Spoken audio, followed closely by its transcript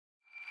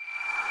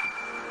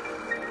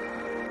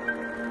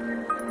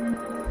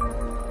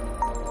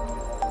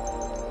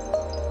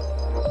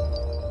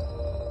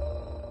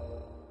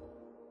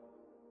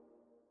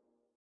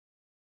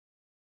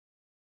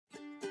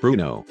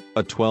Bruno,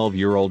 a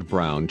 12-year-old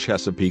brown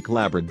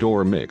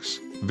Chesapeake-Labrador mix,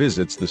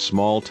 visits the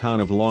small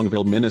town of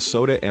Longville,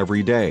 Minnesota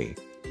every day.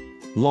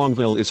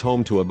 Longville is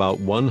home to about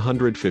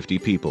 150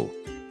 people.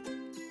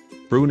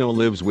 Bruno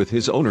lives with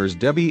his owners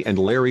Debbie and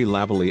Larry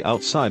Lavalley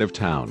outside of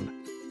town.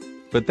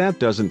 But that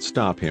doesn't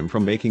stop him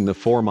from making the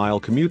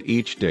 4-mile commute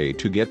each day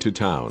to get to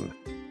town.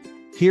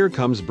 Here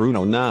comes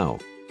Bruno now.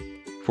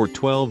 For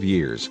 12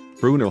 years,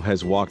 Bruno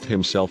has walked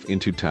himself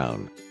into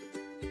town.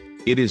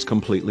 It is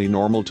completely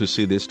normal to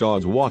see this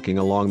dog walking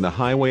along the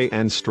highway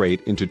and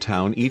straight into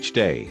town each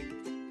day.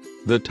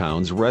 The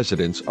town's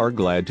residents are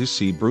glad to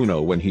see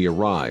Bruno when he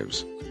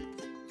arrives.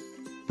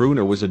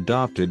 Bruno was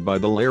adopted by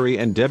the Larry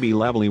and Debbie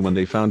Lavalley when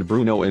they found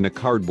Bruno in a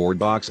cardboard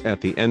box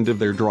at the end of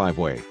their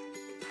driveway.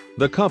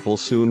 The couple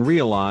soon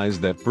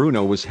realized that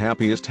Bruno was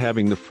happiest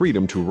having the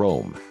freedom to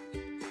roam.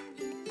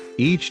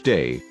 Each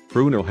day,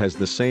 Bruno has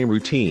the same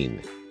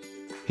routine.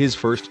 His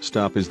first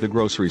stop is the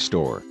grocery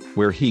store,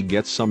 where he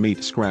gets some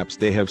meat scraps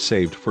they have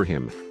saved for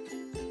him.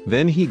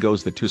 Then he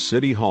goes to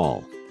City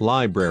Hall,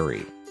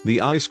 library,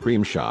 the ice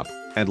cream shop,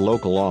 and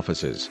local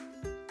offices.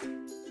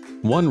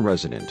 One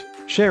resident,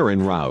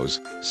 Sharon Rouse,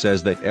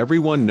 says that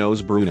everyone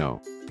knows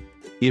Bruno.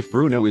 If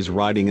Bruno is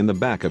riding in the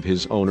back of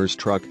his owner's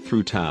truck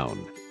through town,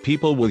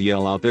 people will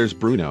yell out, "There's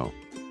Bruno."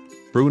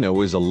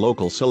 Bruno is a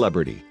local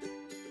celebrity.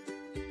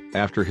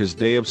 After his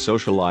day of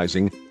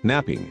socializing,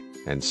 napping,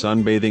 and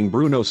sunbathing,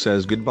 Bruno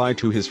says goodbye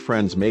to his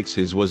friends, makes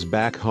his way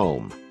back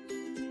home.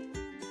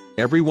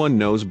 Everyone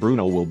knows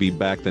Bruno will be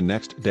back the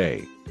next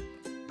day.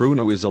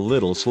 Bruno is a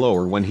little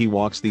slower when he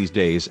walks these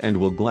days and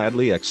will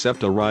gladly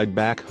accept a ride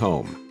back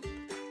home.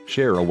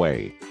 Share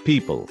away,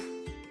 people.